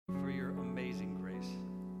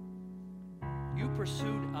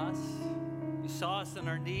pursued us. You saw us in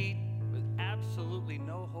our need with absolutely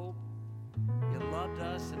no hope. You loved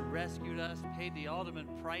us and rescued us, paid the ultimate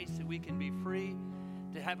price that we can be free,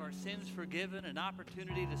 to have our sins forgiven, an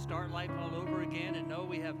opportunity to start life all over again and know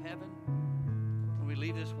we have heaven. When we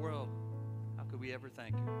leave this world, how could we ever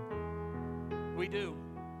thank you? We do.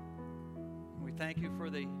 We thank you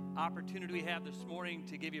for the opportunity we have this morning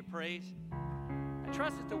to give you praise. I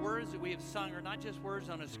trust that the words that we have sung are not just words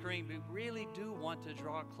on a screen, but we really do want to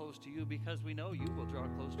draw close to you because we know you will draw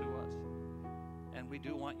close to us. And we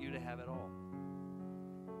do want you to have it all.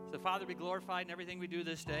 So, Father, be glorified in everything we do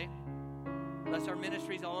this day. Bless our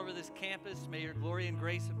ministries all over this campus. May your glory and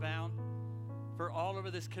grace abound. For all over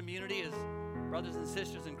this community, as brothers and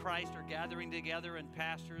sisters in Christ are gathering together and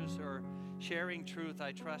pastors are sharing truth,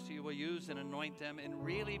 I trust you will use and anoint them in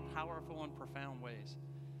really powerful and profound ways.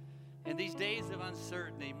 In these days of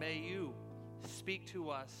uncertainty, may you speak to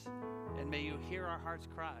us and may you hear our hearts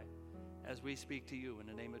cry as we speak to you. In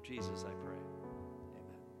the name of Jesus, I pray.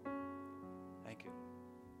 Amen. Thank you.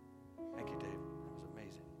 Thank you, Dave. That was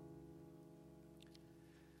amazing.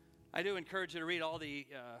 I do encourage you to read all the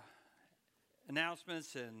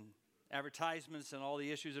announcements and advertisements and all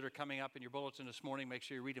the issues that are coming up in your bulletin this morning. Make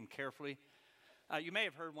sure you read them carefully. You may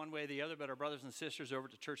have heard one way or the other, but our brothers and sisters over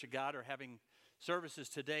at the Church of God are having services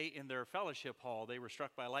today in their fellowship hall. They were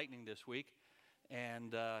struck by lightning this week,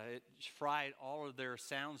 and it fried all of their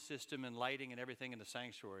sound system and lighting and everything in the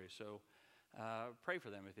sanctuary. So pray for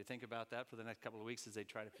them if you think about that for the next couple of weeks as they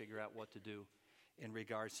try to figure out what to do in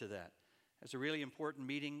regards to that. It's a really important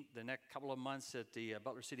meeting the next couple of months at the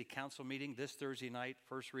Butler City Council meeting this Thursday night,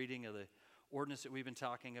 first reading of the ordinance that we've been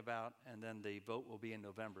talking about, and then the vote will be in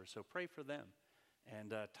November. So pray for them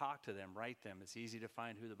and talk to them, write them. It's easy to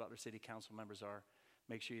find who the Butler City Council members are.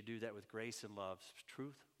 Make sure you do that with grace and love,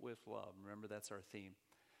 truth with love. Remember, that's our theme.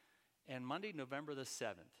 And Monday, November the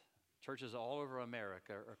 7th, churches all over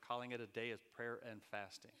America are calling it a day of prayer and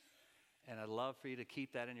fasting. And I'd love for you to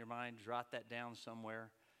keep that in your mind, jot that down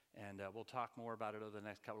somewhere. And we'll talk more about it over the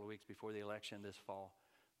next couple of weeks before the election this fall.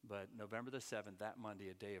 But November the 7th, that Monday,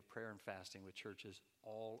 a day of prayer and fasting with churches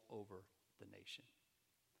all over the nation.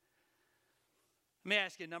 Let me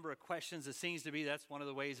ask you a number of questions. It seems to be that's one of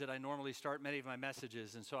the ways that I normally start many of my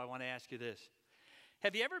messages. And so I want to ask you this.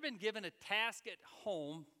 Have you ever been given a task at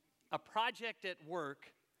home, a project at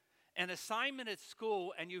work, an assignment at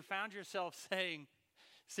school, and you found yourself saying,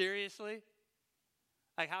 seriously?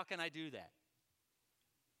 Like, how can I do that?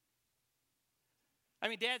 I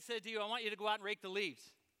mean, Dad said to you, I want you to go out and rake the leaves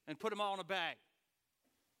and put them all in a bag.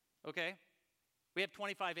 Okay? We have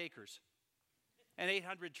 25 acres and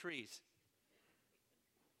 800 trees.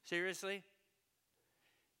 Seriously?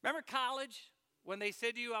 Remember college when they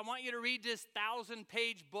said to you, I want you to read this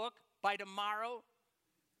 1,000-page book by tomorrow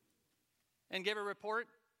and give a report?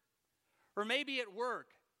 Or maybe at work,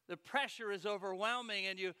 the pressure is overwhelming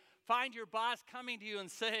and you find your boss coming to you and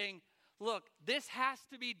saying, look, this has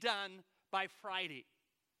to be done by Friday,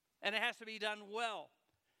 and it has to be done well.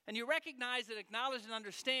 And you recognize and acknowledge and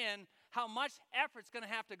understand how much effort's going to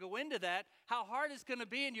have to go into that, how hard it's going to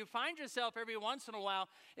be, and you find yourself every once in a while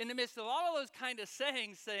in the midst of all of those kind of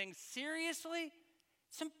sayings saying, seriously?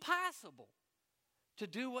 It's impossible to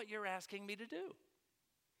do what you're asking me to do.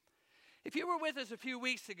 If you were with us a few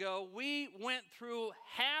weeks ago, we went through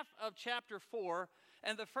half of chapter 4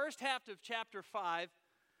 and the first half of chapter 5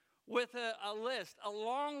 with a list, a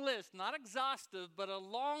long list, not exhaustive, but a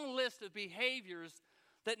long list of behaviors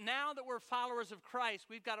that now that we're followers of Christ,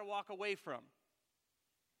 we've got to walk away from.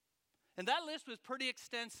 And that list was pretty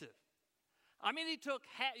extensive. I mean,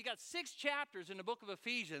 you got 6 chapters in the book of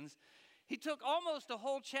Ephesians. He took almost a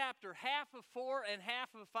whole chapter, half of 4 and half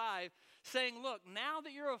of 5, saying, look, now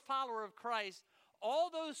that you're a follower of Christ,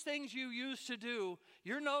 all those things you used to do,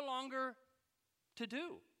 you're no longer to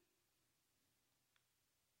do.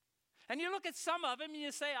 And you look at some of them and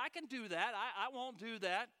you say, I can do that. I won't do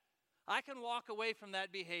that. I can walk away from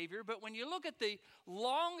that behavior. But when you look at the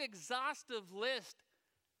long, exhaustive list,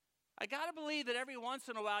 I got to believe that every once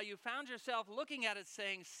in a while you found yourself looking at it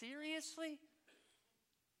saying, seriously?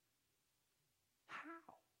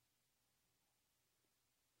 How?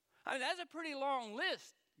 I mean, that's a pretty long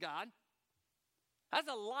list, God. That's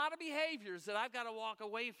a lot of behaviors that I've got to walk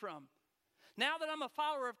away from. Now that I'm a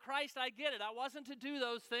follower of Christ, I get it. I wasn't to do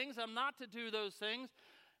those things. I'm not to do those things.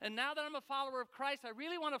 And now that I'm a follower of Christ, I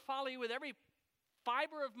really want to follow you with every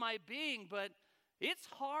fiber of my being, but it's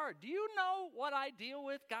hard. Do you know what I deal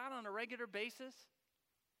with, God, on a regular basis?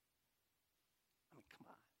 I mean, come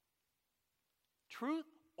on. Truth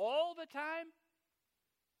all the time?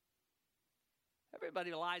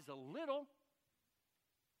 Everybody lies a little.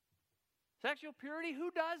 Sexual purity, who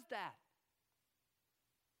does that?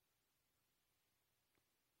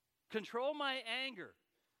 Control my anger.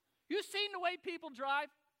 You seen the way people drive?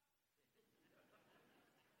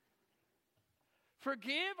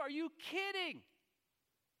 Forgive? Are you kidding?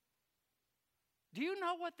 Do you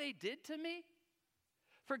know what they did to me?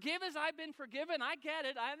 Forgive as I've been forgiven. I get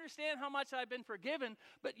it. I understand how much I've been forgiven,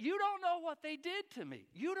 but you don't know what they did to me.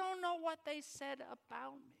 You don't know what they said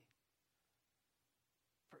about me.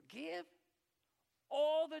 Forgive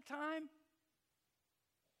all the time?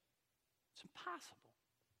 It's impossible.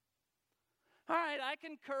 All right, I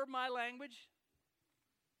can curb my language.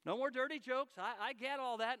 No more dirty jokes. I get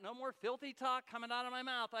all that. No more filthy talk coming out of my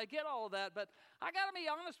mouth. I get all of that. But I got to be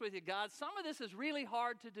honest with you, God. Some of this is really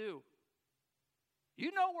hard to do.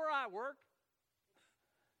 You know where I work?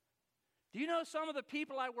 Do you know some of the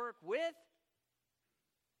people I work with?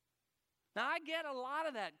 Now, I get a lot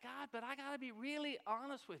of that, God, but I got to be really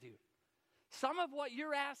honest with you. Some of what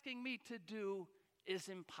you're asking me to do is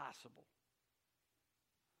impossible.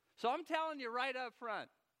 So I'm telling you right up front,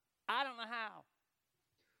 I don't know how.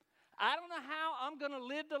 I don't know how I'm going to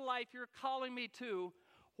live the life you're calling me to,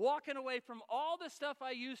 walking away from all the stuff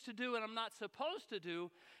I used to do and I'm not supposed to do,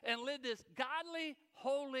 and live this godly,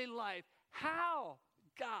 holy life. How,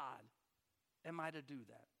 God, am I to do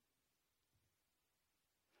that?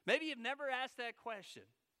 Maybe you've never asked that question.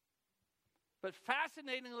 But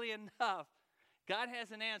fascinatingly enough, God has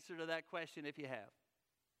an answer to that question if you have.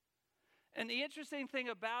 And the interesting thing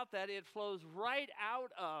about that, it flows right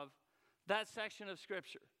out of that section of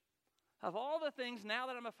Scripture. Of all the things, now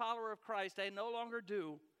that I'm a follower of Christ, I no longer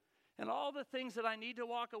do, and all the things that I need to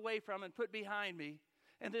walk away from and put behind me,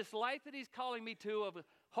 and this life that He's calling me to of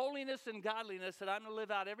holiness and godliness that I'm to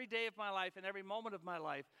live out every day of my life and every moment of my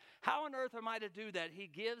life, how on earth am I to do that? He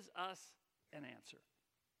gives us an answer.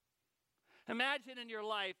 Imagine in your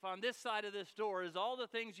life, on this side of this door, is all the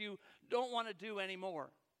things you don't want to do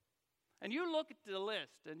anymore. And you look at the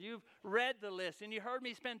list, and you've read the list, and you heard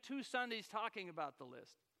me spend 2 Sundays talking about the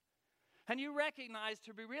list. And you recognize,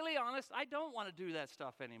 to be really honest, I don't want to do that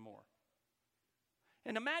stuff anymore.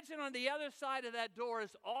 And imagine on the other side of that door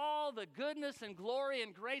is all the goodness and glory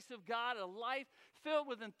and grace of God, a life filled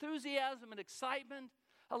with enthusiasm and excitement,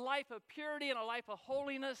 a life of purity and a life of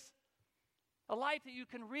holiness, a life that you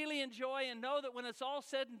can really enjoy and know that when it's all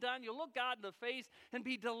said and done, you'll look God in the face and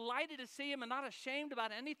be delighted to see Him and not ashamed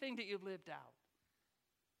about anything that you've lived out.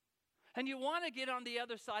 And you want to get on the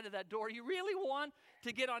other side of that door. You really want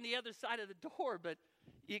to get on the other side of the door, but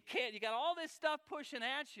you can't. You got all this stuff pushing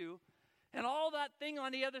at you and all that thing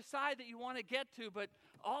on the other side that you want to get to, but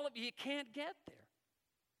all of you can't get there.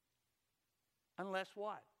 Unless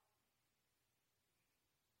what?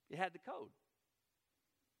 You had the code.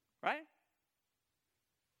 Right?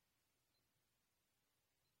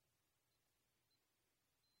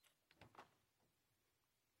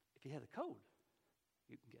 If you have the code,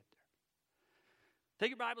 you can get there. Take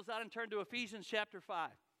your Bibles out and turn to Ephesians chapter 5.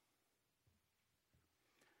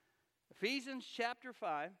 Ephesians chapter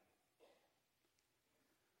 5.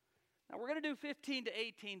 Now we're going to do 15 to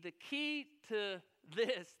 18. The key to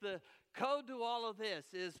this, the code to all of this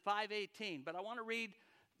is 5:18. But I want to read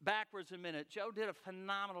backwards a minute. Joe did a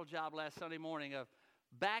phenomenal job last Sunday morning of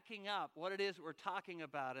backing up what it is that we're talking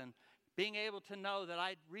about and being able to know that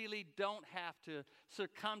I really don't have to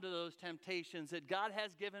succumb to those temptations, that God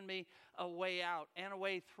has given me a way out and a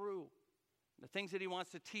way through the things that He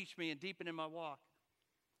wants to teach me and deepen in my walk.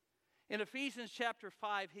 In Ephesians chapter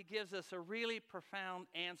 5, he gives us a really profound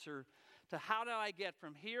answer to how do I get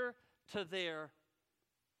from here to there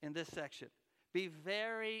in this section. Be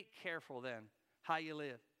very careful then how you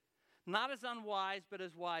live. Not as unwise, but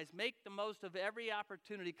as wise. Make the most of every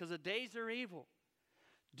opportunity because the days are evil.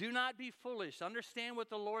 Do not be foolish. Understand what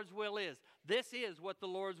the Lord's will is. This is what the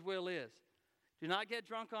Lord's will is. Do not get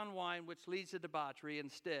drunk on wine, which leads to debauchery.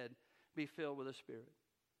 Instead, be filled with the Spirit.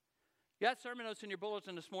 You got sermon notes in your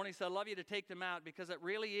bulletin this morning, so I'd love you to take them out because it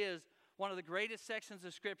really is one of the greatest sections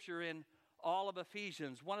of Scripture in all of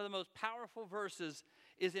Ephesians. One of the most powerful verses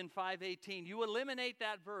is in 5:18. You eliminate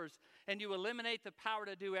that verse, and you eliminate the power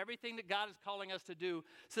to do everything that God is calling us to do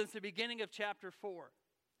since the beginning of chapter 4.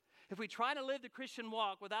 If we try to live the Christian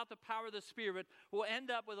walk without the power of the Spirit, we'll end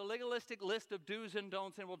up with a legalistic list of do's and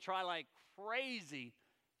don'ts, and we'll try like crazy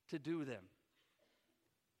to do them.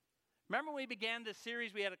 Remember when we began this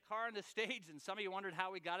series, we had a car on the stage, and some of you wondered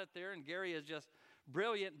how we got it there, and Gary is just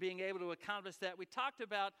brilliant being able to accomplish that. We talked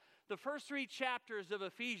about the first 3 chapters of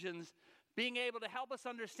Ephesians being able to help us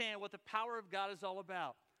understand what the power of God is all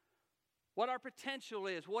about, what our potential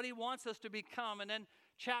is, what He wants us to become, and then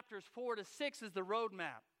chapters 4 to 6 is the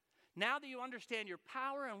roadmap. Now that you understand your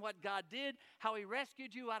power and what God did, how he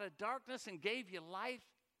rescued you out of darkness and gave you life,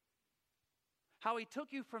 how he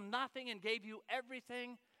took you from nothing and gave you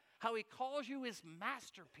everything, how he calls you his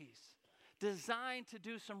masterpiece, designed to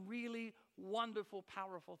do some really wonderful,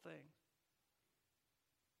 powerful things.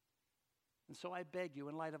 And so I beg you,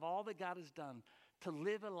 in light of all that God has done, to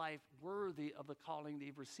live a life worthy of the calling that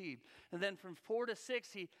you've received. And then from 4 to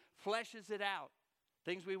 6, he fleshes it out.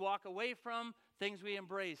 Things we walk away from, things we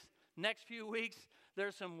embrace. Next few weeks,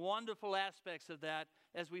 there's some wonderful aspects of that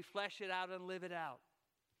as we flesh it out and live it out.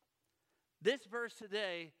 This verse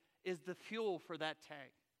today is the fuel for that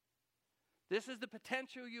tank. This is the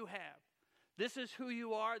potential you have. This is who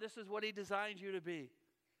you are. This is what he designed you to be.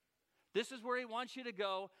 This is where he wants you to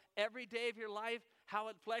go every day of your life, how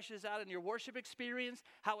it fleshes out in your worship experience,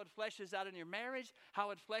 how it fleshes out in your marriage,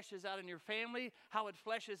 how it fleshes out in your family, how it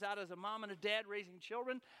fleshes out as a mom and a dad raising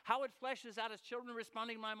children, how it fleshes out as children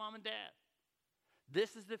responding to my mom and dad.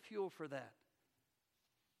 This is the fuel for that.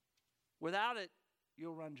 Without it,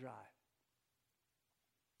 you'll run dry.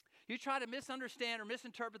 You try to misunderstand or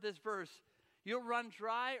misinterpret this verse, you'll run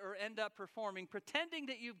dry or end up performing, pretending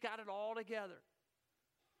that you've got it all together.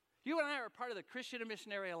 You and I are part of the Christian and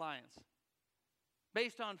Missionary Alliance,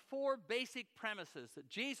 based on 4 basic premises: that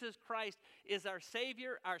Jesus Christ is our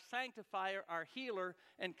Savior, our sanctifier, our healer,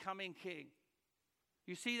 and coming King.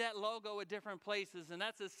 You see that logo at different places, and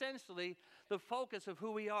that's essentially the focus of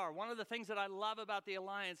who we are. One of the things that I love about the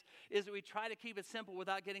Alliance is that we try to keep it simple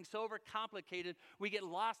without getting so overcomplicated we get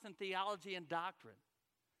lost in theology and doctrine.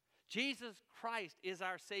 Jesus Christ is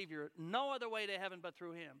our Savior. No other way to heaven but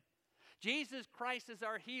through him. Jesus Christ is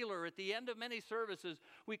our healer. At the end of many services,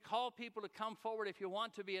 we call people to come forward if you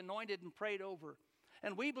want to be anointed and prayed over.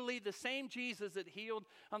 And we believe the same Jesus that healed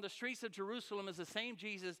on the streets of Jerusalem is the same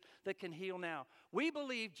Jesus that can heal now. We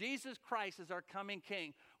believe Jesus Christ is our coming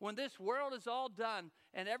King. When this world is all done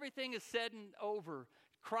and everything is said and over,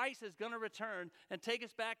 Christ is going to return and take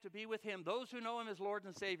us back to be with him, those who know him as Lord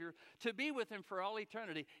and Savior, to be with him for all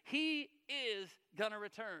eternity. He is going to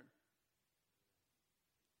return.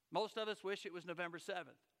 Most of us wish it was November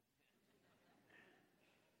 7th.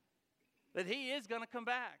 But he is going to come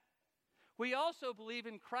back. We also believe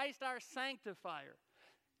in Christ our sanctifier,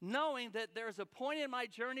 knowing that there's a point in my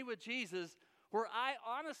journey with Jesus where I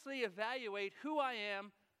honestly evaluate who I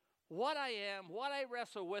am, what I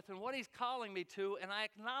wrestle with, and what he's calling me to, and I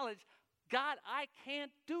acknowledge, God, I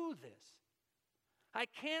can't do this. I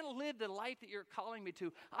can't live the life that you're calling me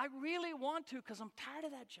to. I really want to because I'm tired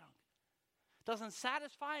of that junk. Doesn't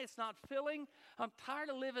satisfy, it's not filling. I'm tired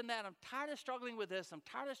of living that. I'm tired of struggling with this. I'm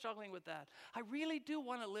tired of struggling with that. I really do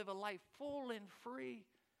want to live a life full and free.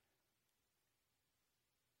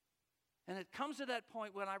 And it comes to that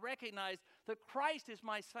point when I recognize that Christ is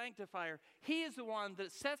my sanctifier. He is the one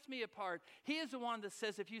that sets me apart. He is the one that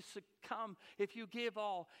says, if you succumb, if you give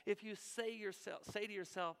all, if you say to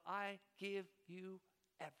yourself, I give you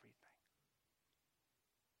everything.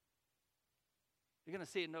 You're going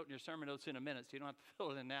to see a note in your sermon notes in a minute, so you don't have to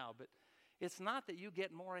fill it in now. But it's not that you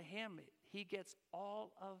get more of him. He gets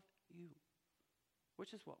all of you,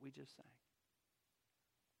 which is what we just sang.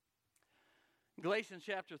 In Galatians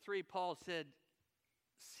chapter 3, Paul said,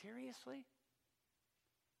 seriously?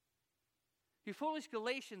 You foolish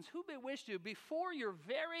Galatians, who bewitched you? Before your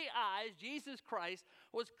very eyes, Jesus Christ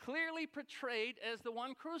was clearly portrayed as the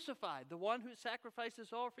one crucified, the one who sacrifices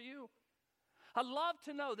all for you. I'd love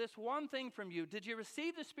to know this one thing from you. Did you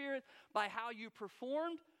receive the Spirit by how you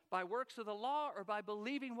performed, by works of the law, or by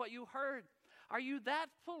believing what you heard? Are you that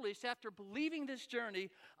foolish after believing this journey,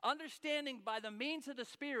 understanding by the means of the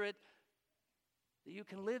Spirit that you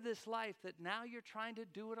can live this life, that now you're trying to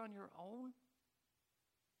do it on your own?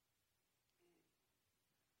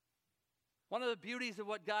 One of the beauties of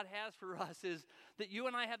what God has for us is that you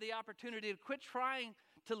and I have the opportunity to quit trying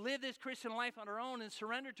to live this Christian life on our own and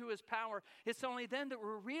surrender to his power. It's only then that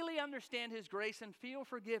we'll really understand his grace and feel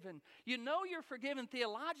forgiven. You know you're forgiven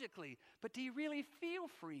theologically, but do you really feel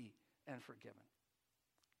free and forgiven?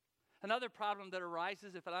 Another problem that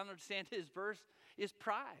arises if I don't understand his verse is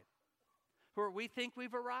pride, where we think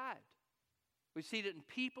we've arrived. We've seen it in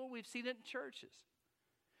people, we've seen it in churches.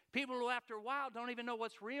 People who after a while don't even know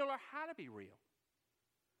what's real or how to be real.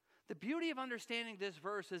 The beauty of understanding this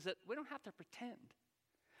verse is that we don't have to pretend.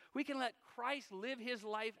 We can let Christ live his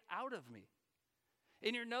life out of me.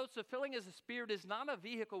 In your notes, the filling as a Spirit is not a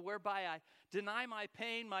vehicle whereby I deny my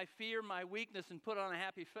pain, my fear, my weakness, and put on a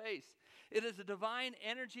happy face. It is the divine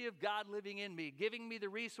energy of God living in me, giving me the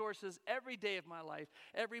resources every day of my life,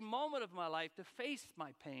 every moment of my life to face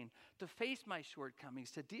my pain, to face my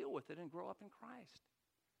shortcomings, to deal with it and grow up in Christ.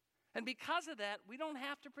 And because of that, we don't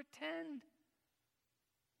have to pretend.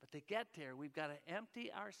 But to get there, we've got to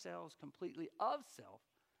empty ourselves completely of self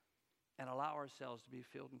and allow ourselves to be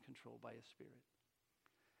filled and controlled by His Spirit.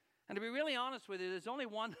 And to be really honest with you, there's only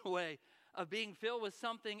one way of being filled with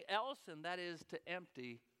something else, and that is to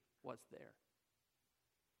empty what's there.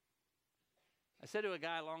 I said to a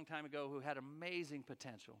guy a long time ago who had amazing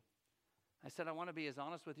potential, I said, I want to be as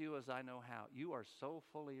honest with you as I know how. You are so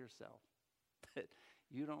full of yourself that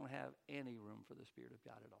you don't have any room for the Spirit of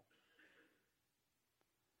God at all.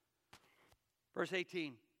 Verse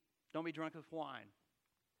 18, don't be drunk with wine,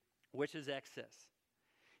 which is excess.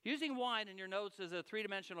 Using wine in your notes as a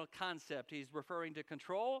three-dimensional concept, he's referring to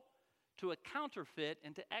control, to a counterfeit,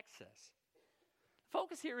 and to excess. The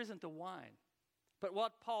focus here isn't the wine, but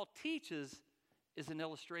what Paul teaches is an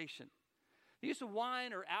illustration. The use of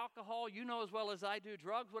wine or alcohol, you know as well as I do,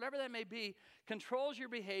 drugs, whatever that may be, controls your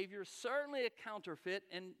behavior, certainly a counterfeit,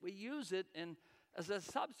 and we use it as a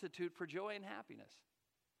substitute for joy and happiness.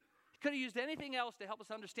 He could have used anything else to help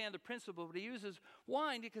us understand the principle, but he uses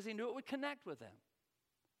wine because he knew it would connect with them.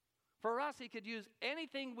 For us, he could use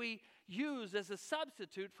anything we use as a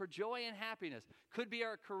substitute for joy and happiness. Could be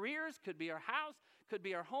our careers, could be our house, could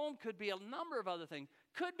be our home, could be a number of other things.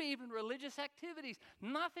 Could be even religious activities.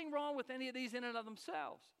 Nothing wrong with any of these in and of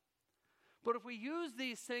themselves. But if we use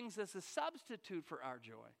these things as a substitute for our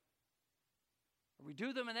joy, or we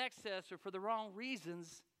do them in excess or for the wrong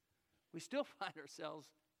reasons, we still find ourselves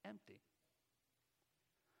empty.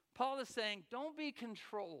 Paul is saying, don't be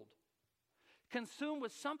controlled. Consumed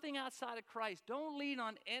with something outside of Christ. Don't lean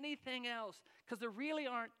on anything else, because there really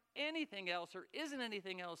aren't anything else or isn't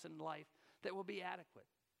anything else in life that will be adequate.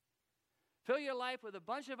 Fill your life with a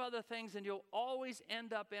bunch of other things and you'll always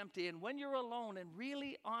end up empty. And when you're alone and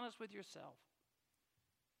really honest with yourself,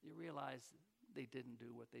 you realize they didn't do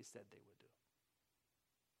what they said they would do.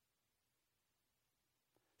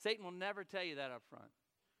 Satan will never tell you that up front.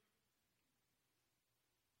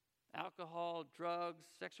 Alcohol, drugs,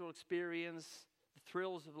 sexual experience, the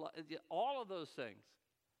thrills of life, all of those things.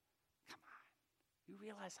 Come on. You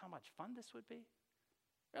realize how much fun this would be?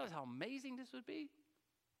 Realize how amazing this would be?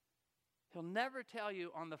 He'll never tell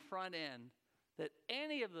you on the front end that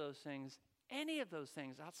any of those things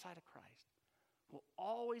outside of Christ will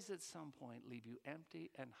always at some point leave you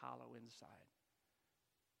empty and hollow inside.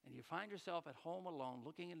 And you find yourself at home alone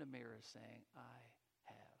looking in the mirror saying, I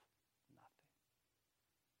have nothing.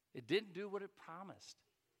 It didn't do what it promised.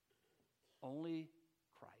 Only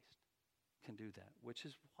Christ can do that, which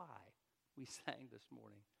is why we sang this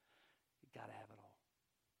morning, you got to have it all.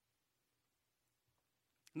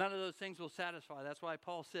 None of those things will satisfy. That's why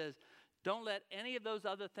Paul says, don't let any of those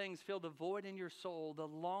other things fill the void in your soul, the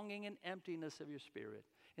longing and emptiness of your spirit.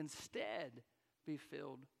 Instead, be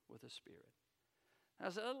filled with the Spirit. Now,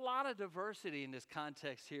 there's a lot of diversity in this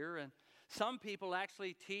context here, and some people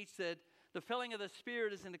actually teach that the filling of the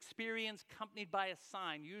Spirit is an experience accompanied by a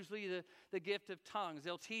sign, usually the gift of tongues.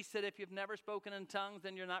 They'll teach that if you've never spoken in tongues,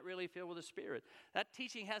 then you're not really filled with the Spirit. That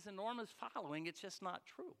teaching has enormous following. It's just not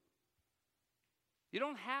true. You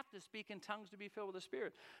don't have to speak in tongues to be filled with the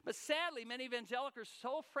Spirit. But sadly, many evangelicals are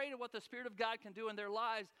so afraid of what the Spirit of God can do in their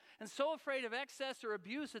lives and so afraid of excess or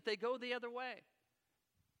abuse that they go the other way.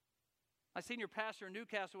 My senior pastor in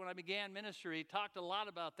Newcastle, when I began ministry, talked a lot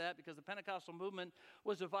about that because the Pentecostal movement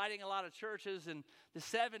was dividing a lot of churches in the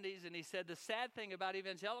 70s. And he said the sad thing about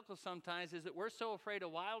evangelicals sometimes is that we're so afraid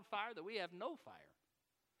of wildfire that we have no fire.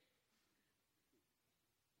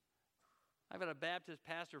 I've got a Baptist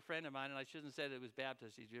pastor friend of mine, and I shouldn't say that it was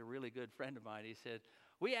Baptist. He's a really good friend of mine. He said,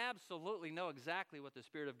 we absolutely know exactly what the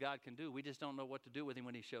Spirit of God can do. We just don't know what to do with him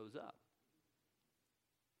when he shows up.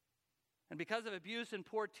 And because of abuse and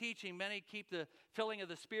poor teaching, many keep the filling of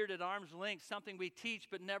the Spirit at arm's length, something we teach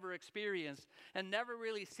but never experience, and never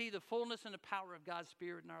really see the fullness and the power of God's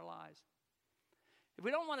Spirit in our lives. If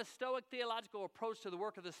we don't want a stoic theological approach to the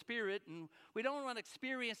work of the Spirit, and we don't want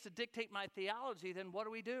experience to dictate my theology, then what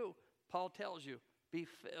do? Paul tells you, be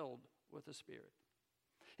filled with the Spirit.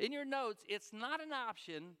 In your notes, it's not an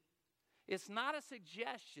option, it's not a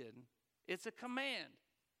suggestion, it's a command.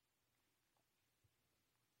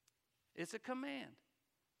 It's a command.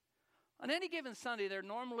 On any given Sunday, there are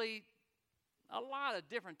normally a lot of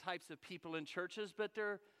different types of people in churches, but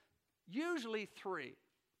there are usually three.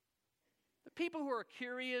 The people who are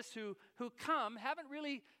curious, who come, haven't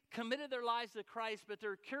really committed their lives to Christ, but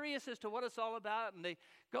they're curious as to what it's all about, and they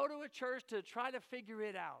go to a church to try to figure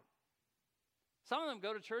it out. Some of them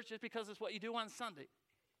go to church just because it's what you do on Sunday,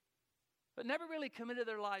 but never really committed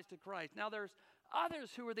their lives to Christ. Now, there's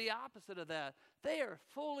Others who are the opposite of that, they are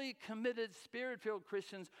fully committed, Spirit-filled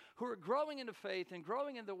Christians who are growing into faith and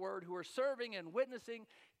growing in the Word, who are serving and witnessing,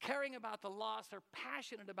 caring about the lost. They're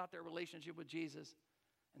passionate about their relationship with Jesus,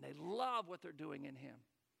 and they love what they're doing in Him.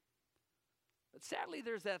 But sadly,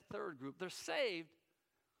 there's that third group. They're saved.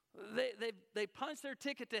 They punch their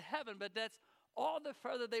ticket to heaven, but that's all the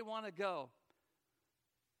further they want to go.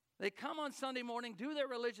 They come on Sunday morning, do their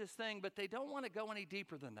religious thing, but they don't want to go any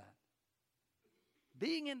deeper than that.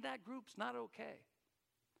 Being in that group's not okay.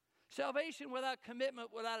 Salvation without commitment,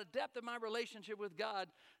 without a depth of my relationship with God,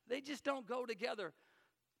 they just don't go together.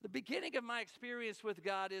 The beginning of my experience with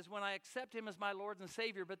God is when I accept Him as my Lord and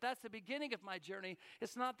Savior, but that's the beginning of my journey.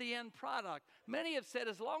 It's not the end product. Many have said,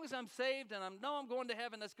 as long as I'm saved and I know I'm going to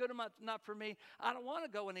heaven, that's good enough for me. I don't want to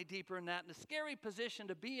go any deeper in that. And the scary position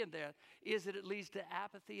to be in that is that it leads to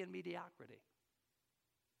apathy and mediocrity.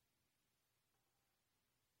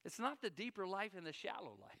 It's not the deeper life and the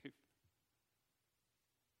shallow life.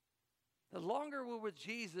 The longer we're with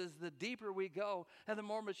Jesus, the deeper we go, and the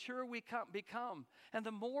more mature we become, and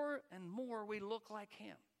the more and more we look like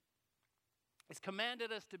Him. It's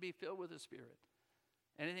commanded us to be filled with the Spirit.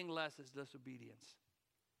 Anything less is disobedience.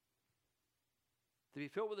 To be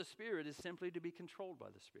filled with the Spirit is simply to be controlled by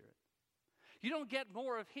the Spirit. You don't get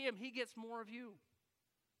more of Him, He gets more of you.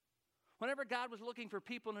 Whenever God was looking for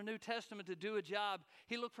people in the New Testament to do a job,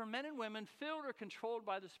 He looked for men and women filled or controlled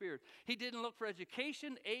by the Spirit. He didn't look for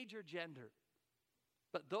education, age, or gender,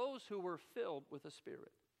 but those who were filled with the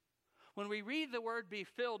Spirit. When we read the word be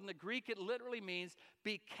filled, in the Greek it literally means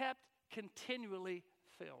be kept continually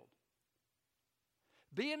filled.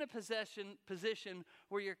 Be in a position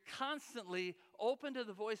where you're constantly open to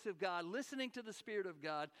the voice of God, listening to the Spirit of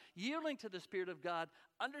God, yielding to the Spirit of God,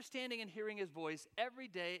 understanding and hearing His voice every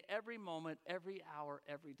day, every moment, every hour,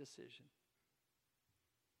 every decision.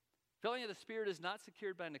 Filling of the Spirit is not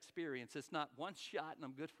secured by an experience. It's not one shot and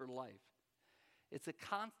I'm good for life. It's a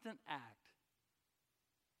constant act,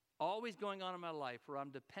 always going on in my life where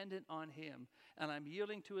I'm dependent on Him and I'm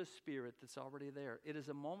yielding to a Spirit that's already there. It is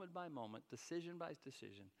a moment by moment, decision by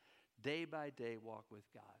decision, day by day walk with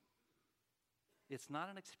God. It's not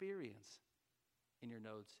an experience in your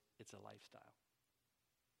notes, it's a lifestyle.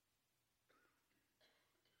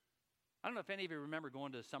 I don't know if any of you remember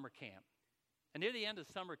going to a summer camp. And near the end of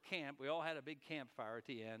summer camp, we all had a big campfire at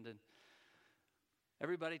the end, and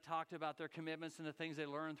everybody talked about their commitments and the things they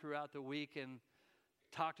learned throughout the week, and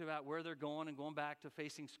talked about where they're going and going back to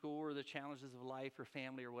facing school or the challenges of life or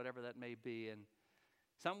family or whatever that may be. And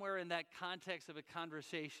somewhere in that context of a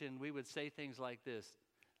conversation, we would say things like this: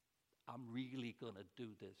 I'm really going to do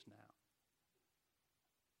this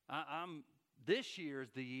now. This year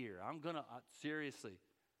is the year. I'm going to, seriously,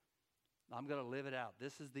 I'm going to live it out.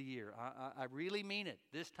 This is the year. I really mean it.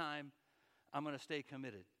 This time, I'm going to stay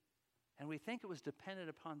committed. And we think it was dependent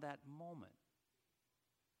upon that moment.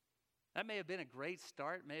 That may have been a great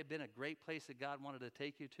start, may have been a great place that God wanted to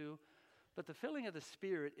take you to, but the filling of the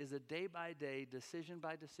Spirit is a day-by-day,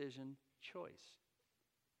 decision-by-decision choice.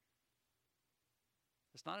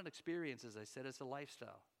 It's not an experience, as I said, it's a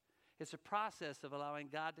lifestyle. It's a process of allowing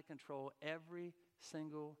God to control every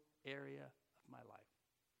single area of my life.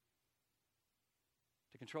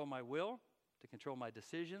 To control my will, to control my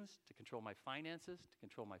decisions, to control my finances, to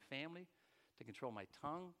control my family, to control my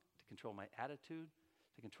tongue, to control my attitude,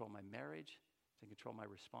 to control my marriage, to control my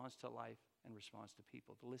response to life and response to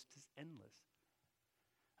people. The list is endless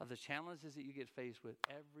of the challenges that you get faced with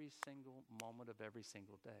every single moment of every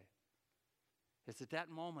single day. It's at that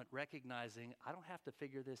moment recognizing I don't have to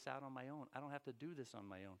figure this out on my own. I don't have to do this on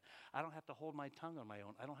my own. I don't have to hold my tongue on my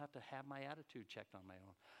own. I don't have to have my attitude checked on my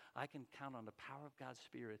own. I can count on the power of God's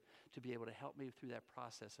Spirit to be able to help me through that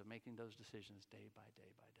process of making those decisions day by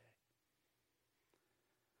day by day.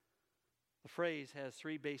 The phrase has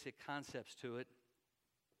three basic concepts to it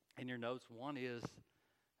in your notes. One is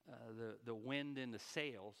the wind in the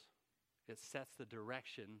sails. It sets the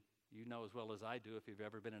direction. You know as well as I do, if you've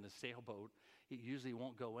ever been in a sailboat, it usually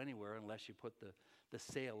won't go anywhere unless you put the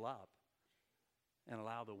sail up and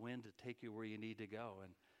allow the wind to take you where you need to go.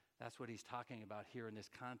 And that's what he's talking about here in this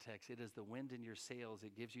context. It is the wind in your sails.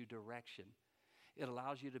 It gives you direction. It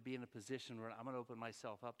allows you to be in a position where I'm going to open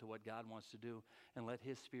myself up to what God wants to do and let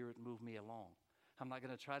His Spirit move me along. I'm not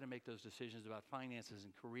going to try to make those decisions about finances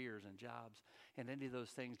and careers and jobs and any of those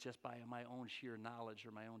things just by my own sheer knowledge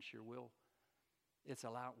or my own sheer will. It's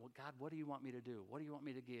well, God, what do you want me to do? What do you want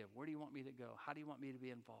me to give? Where do you want me to go? How do you want me to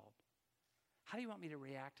be involved? How do you want me to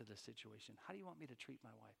react to this situation? How do you want me to treat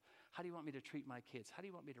my wife? How do you want me to treat my kids? How do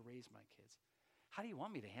you want me to raise my kids? How do you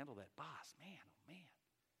want me to handle that boss? Man, oh man.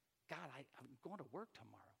 God, I'm going to work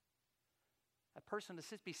tomorrow. That person that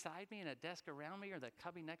sits beside me and that desk around me or that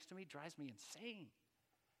cubby next to me drives me insane.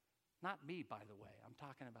 Not me, by the way. I'm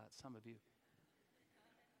talking about some of you.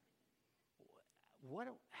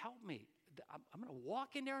 Help me. I'm going to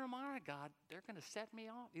walk in there tomorrow, God. They're going to set me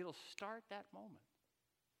off. It'll start that moment.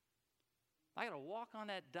 I got to walk on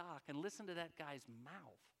that dock and listen to that guy's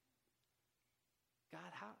mouth.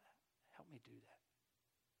 God, help me do that.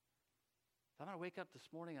 I'm going to wake up this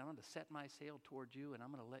morning, I'm going to set my sail towards you, and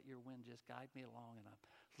I'm going to let your wind just guide me along, and I'm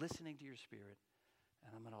listening to your Spirit,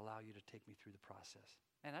 and I'm going to allow you to take me through the process.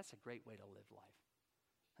 And that's a great way to live life.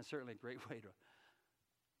 And certainly a great way to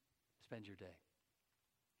spend your day.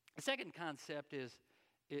 The second concept is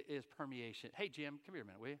permeation. Hey, Jim, come here a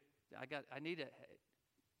minute, will you?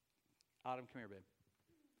 Autumn, come here, babe.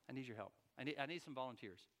 I need your help. I need some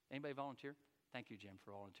volunteers. Anybody volunteer? Thank you, Jim,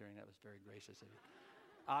 for volunteering. That was very gracious of you.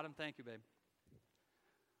 Autumn, thank you, babe.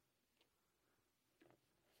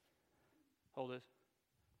 Hold this.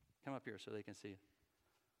 Come up here so they can see you.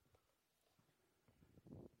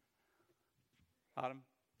 Autumn,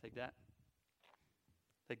 take that.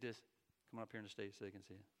 Take this. Come on up here on the stage so they can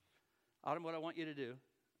see you. Autumn, what I want you to do.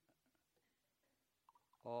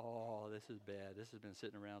 Oh, this is bad. This has been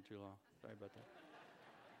sitting around too long. Sorry about that.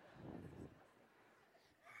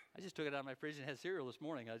 I just took it out of my fridge and had cereal this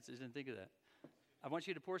morning. I just didn't think of that. I want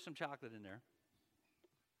you to pour some chocolate in there.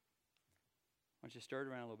 I want you to stir it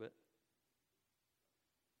around a little bit.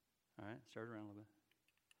 All right, stir it around a little bit.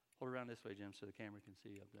 Hold it around this way, Jim, so the camera can see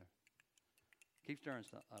you up there. Keep stirring,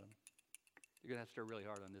 Autumn. You're going to have to stir really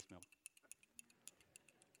hard on this milk.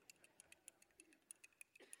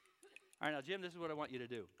 All right, now, Jim, this is what I want you to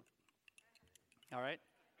do. All right?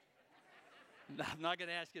 I'm not going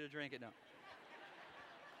to ask you to drink it, no.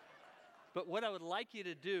 But what I would like you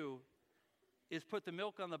to do is put the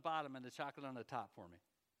milk on the bottom and the chocolate on the top for me.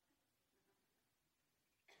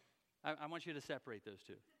 I want you to separate those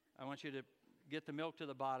two. I want you to get the milk to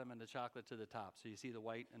the bottom and the chocolate to the top. So you see the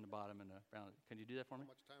white and the bottom and the brown. Can you do that for me?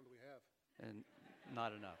 How much time do we have? And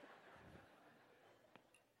not enough.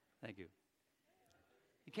 Thank you.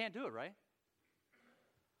 You can't do it, right?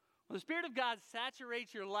 When the Spirit of God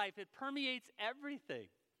saturates your life, it permeates everything.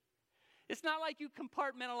 It's not like you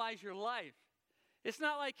compartmentalize your life. It's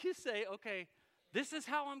not like you say, okay, this is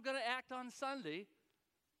how I'm going to act on Sunday.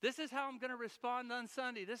 This is how I'm going to respond on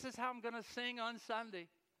Sunday. This is how I'm going to sing on Sunday.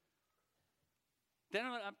 Then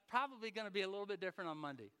I'm probably going to be a little bit different on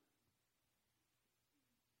Monday.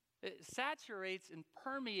 It saturates and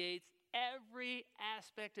permeates every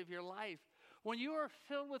aspect of your life. When you are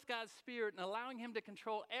filled with God's Spirit and allowing Him to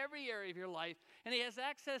control every area of your life, and He has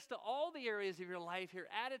access to all the areas of your life, your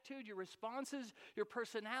attitude, your responses, your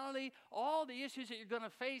personality, all the issues that you're going to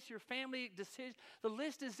face, your family decisions, the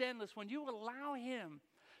list is endless. When you allow Him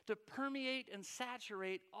to permeate and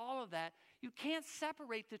saturate all of that, you can't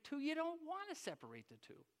separate the two. You don't want to separate the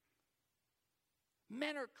two.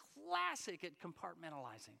 Men are classic at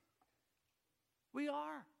compartmentalizing. We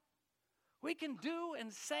are. We can do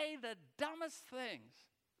and say the dumbest things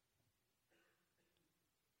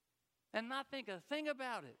and not think a thing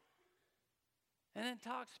about it. And then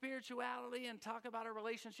talk spirituality and talk about our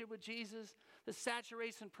relationship with Jesus that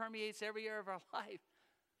saturates and permeates every area of our life.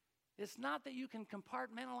 It's not that you can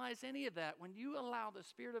compartmentalize any of that. When you allow the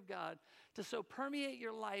Spirit of God to so permeate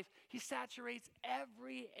your life, He saturates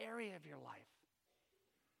every area of your life.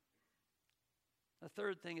 The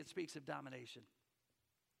third thing, it speaks of domination.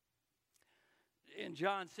 In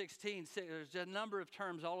John 16, there's a number of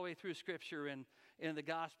terms all the way through Scripture in the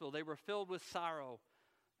gospel. They were filled with sorrow.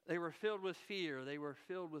 They were filled with fear. They were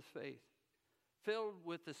filled with faith. Filled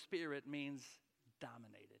with the Spirit means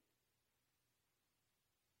dominated.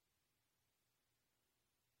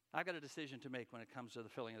 I've got a decision to make when it comes to the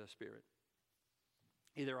filling of the Spirit.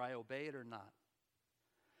 Either I obey it or not.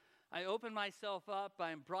 I open myself up.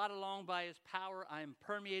 I am brought along by His power. I am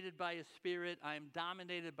permeated by His Spirit. I am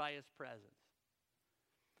dominated by His presence.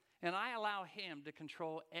 And I allow Him to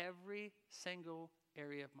control every single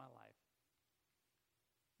area of my life.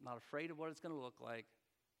 I'm not afraid of what it's going to look like.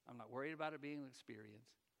 I'm not worried about it being an experience.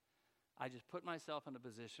 I just put myself in a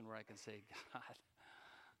position where I can say, God,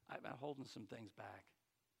 I've been holding some things back.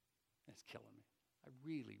 And it's killing me. I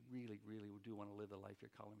really, really, really do want to live the life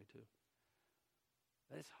You're calling me to.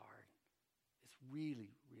 But it's hard. It's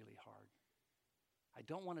really, really hard. I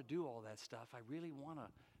don't want to do all that stuff. I really want to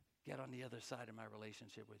get on the other side of my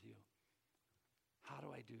relationship with You. How do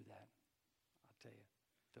I do that? I'll tell you.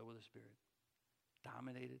 Filled with the Spirit.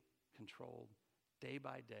 Dominated, controlled, day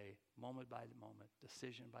by day, moment by moment,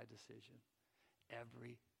 decision by decision.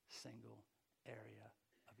 Every single area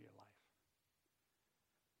of your life.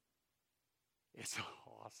 It's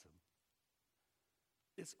awesome.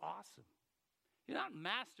 It's awesome. You're not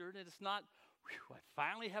mastered, and it's not, I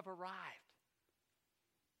finally have arrived.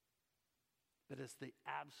 But it's the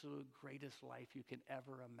absolute greatest life you can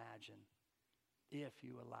ever imagine if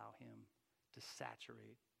you allow him to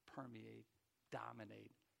saturate, permeate,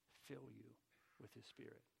 dominate, fill you with his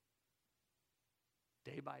Spirit.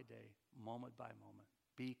 Day by day, moment by moment,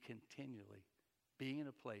 be continually being in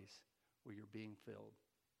a place where you're being filled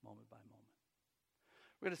moment by moment.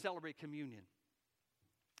 We're going to celebrate communion.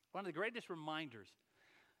 One of the greatest reminders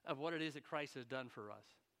of what it is that Christ has done for us.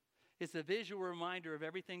 It's a visual reminder of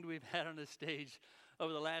everything we've had on this stage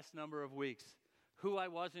over the last number of weeks. Who I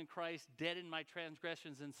was in Christ, dead in my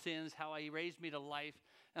transgressions and sins, how he raised me to life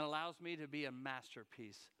and allows me to be a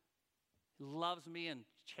masterpiece. He loves me and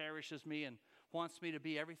cherishes me and wants me to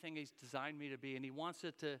be everything he's designed me to be, and he wants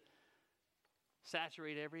it to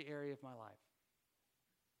saturate every area of my life.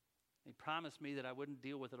 He promised me that I wouldn't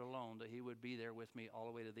deal with it alone, that he would be there with me all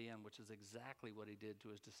the way to the end, which is exactly what he did to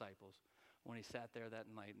his disciples when he sat there that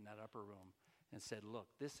night in that upper room and said, look,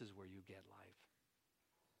 this is where you get life.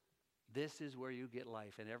 This is where you get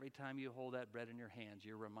life. And every time you hold that bread in your hands,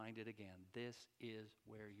 you're reminded again, this is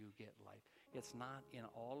where you get life. It's not in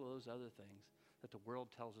all those other things that the world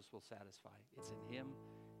tells us will satisfy. It's in him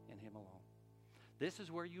and him alone. This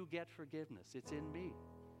is where you get forgiveness. It's in me.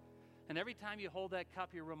 And every time you hold that cup,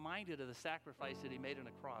 you're reminded of the sacrifice that he made on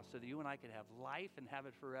the cross so that you and I could have life and have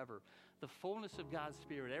it forever. The fullness of God's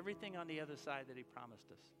Spirit, everything on the other side that he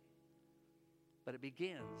promised us. But it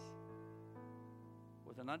begins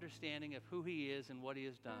with an understanding of who he is and what he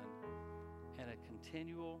has done, and a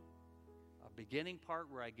continual, beginning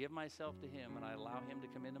part where I give myself to him and I allow him to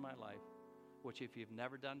come into my life, which if you've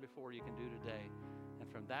never done before, you can do today.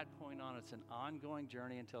 And from that point on, it's an ongoing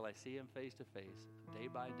journey until I see him face to face, day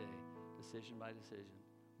by day, decision by decision,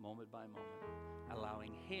 moment by moment,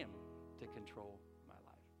 allowing him to control my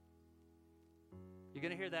life. You're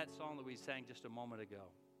going to hear that song that we sang just a moment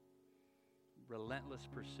ago, Relentless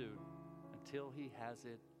Pursuit, until he has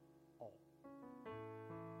it all.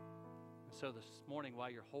 And so this morning, while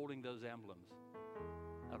you're holding those emblems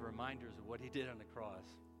of reminders of what he did on the cross,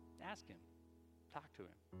 ask him, talk to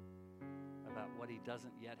him about what he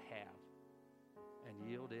doesn't yet have, and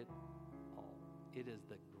yield it all. It is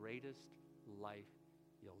the greatest life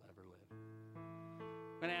you'll ever live.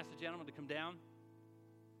 I'm going to ask the gentleman to come down.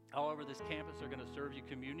 All over this campus are going to serve you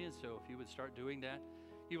communion, so if you would start doing that.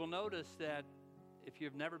 You will notice that if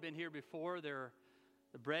you've never been here before, there are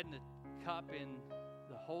the bread and the cup in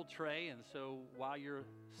the whole tray, and so while you're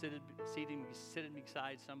sitting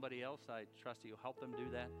beside somebody else, I trust that you'll help them do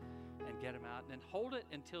that and get them out, and then hold it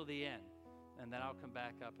until the end, and then I'll come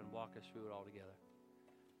back up and walk us through it all together.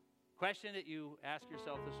 Question that you ask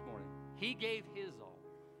yourself this morning: he gave his all.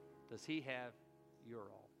 Does he have your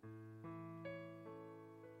all?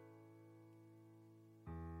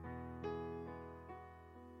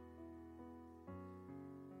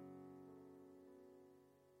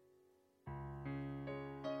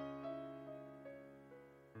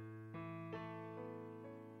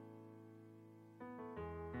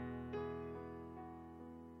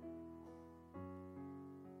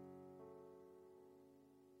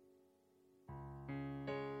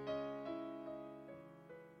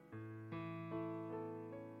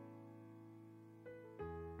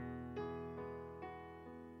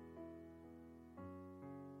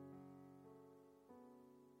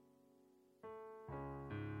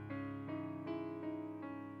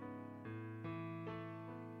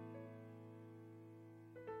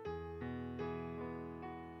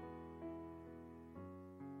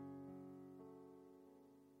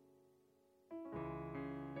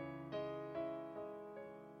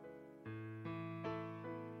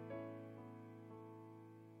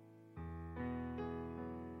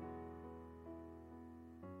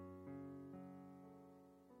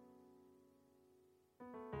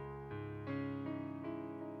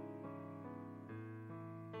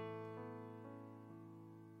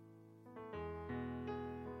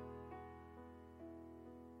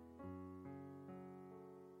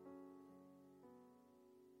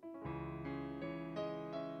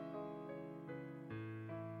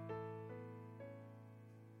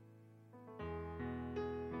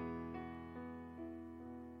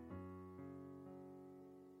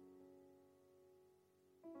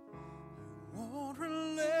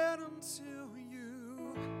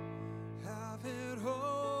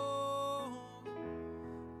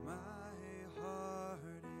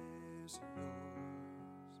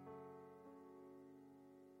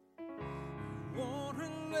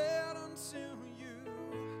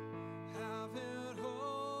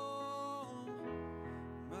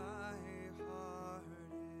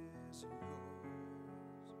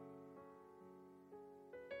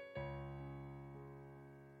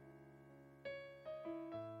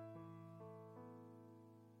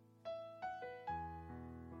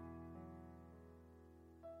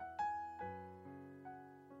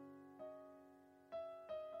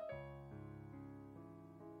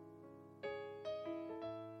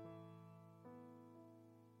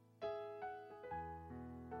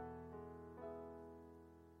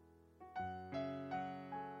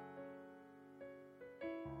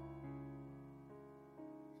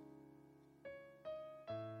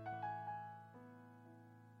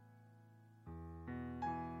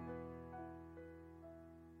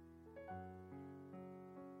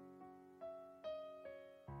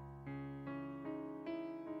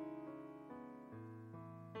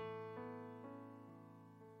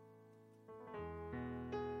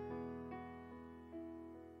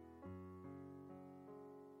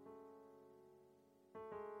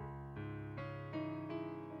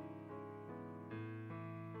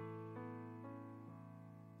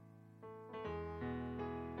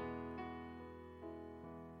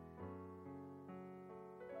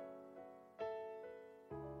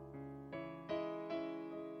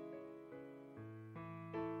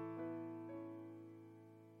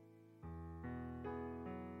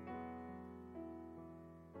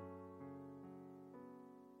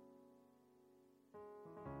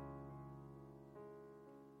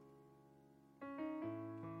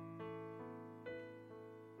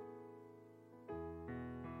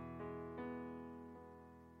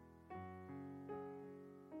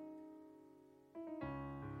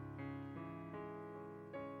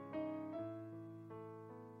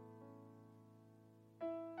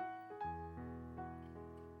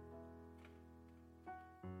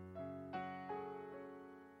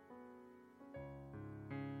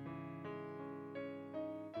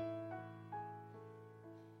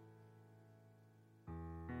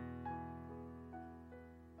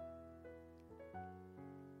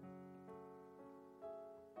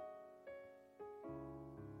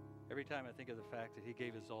 Every time I think of the fact that he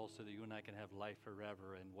gave his all so that you and I can have life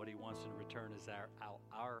forever, and what he wants in return is our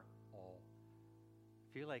all.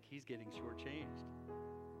 I feel like he's getting shortchanged.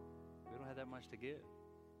 We don't have that much to give.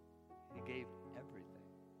 He gave everything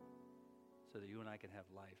so that you and I can have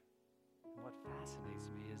life. And what fascinates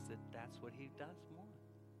me is that that's what he does want.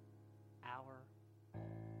 Our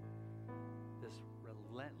all. This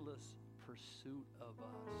relentless pursuit of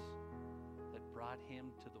us that brought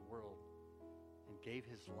him to the world and gave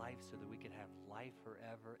his life so that we could have life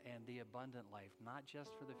forever and the abundant life, not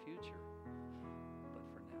just for the future, but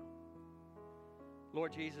for now.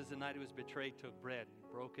 Lord Jesus, the night he was betrayed, took bread,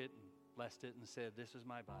 broke it, and blessed it, and said, "This is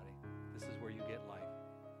my body. This is where you get life."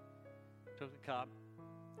 Took the cup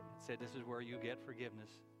and said, "This is where you get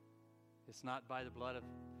forgiveness. It's not by the blood of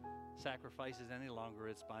sacrifices any longer,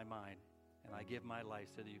 it's by mine. And I give my life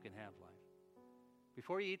so that you can have life."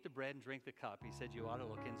 Before you eat the bread and drink the cup, he said you ought to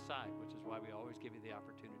look inside, which is why we always give you the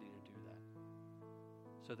opportunity to do that,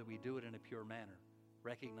 so that we do it in a pure manner,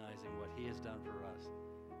 recognizing what he has done for us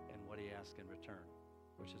and what he asks in return,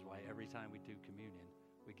 which is why every time we do communion,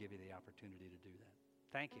 we give you the opportunity to do that.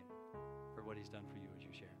 Thank you for what he's done for you as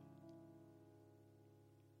you share.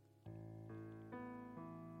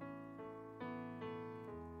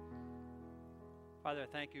 Father, I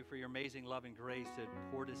thank you for your amazing love and grace that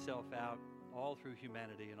poured itself out all through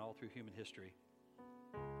humanity and all through human history.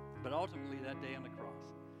 But ultimately that day on the cross.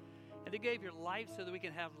 And you gave your life so that we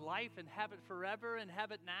can have life and have it forever and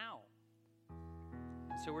have it now.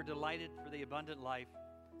 So we're delighted for the abundant life,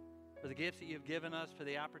 for the gifts that you've given us, for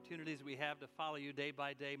the opportunities we have to follow you day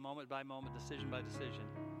by day, moment by moment, decision by decision.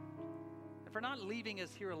 And for not leaving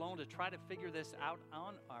us here alone to try to figure this out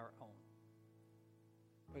on our own,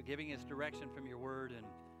 but giving us direction from your word and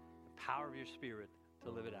the power of your spirit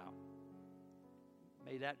to live it out.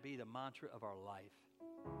 May that be the mantra of our life,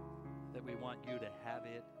 that we want you to have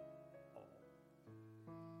it all.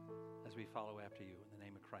 As we follow after you, in the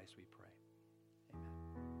name of Christ we pray.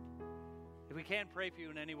 Amen. If we can pray for you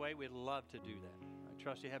in any way, we'd love to do that. I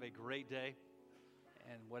trust you have a great day,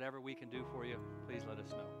 and whatever we can do for you, please let us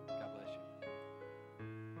know. God bless you.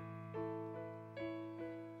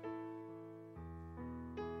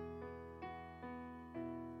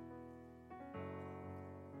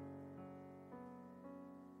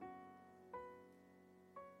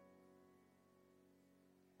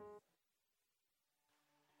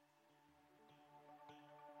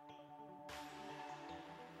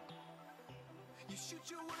 You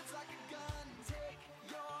shoot your words like a gun, take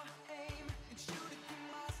your aim and shoot it.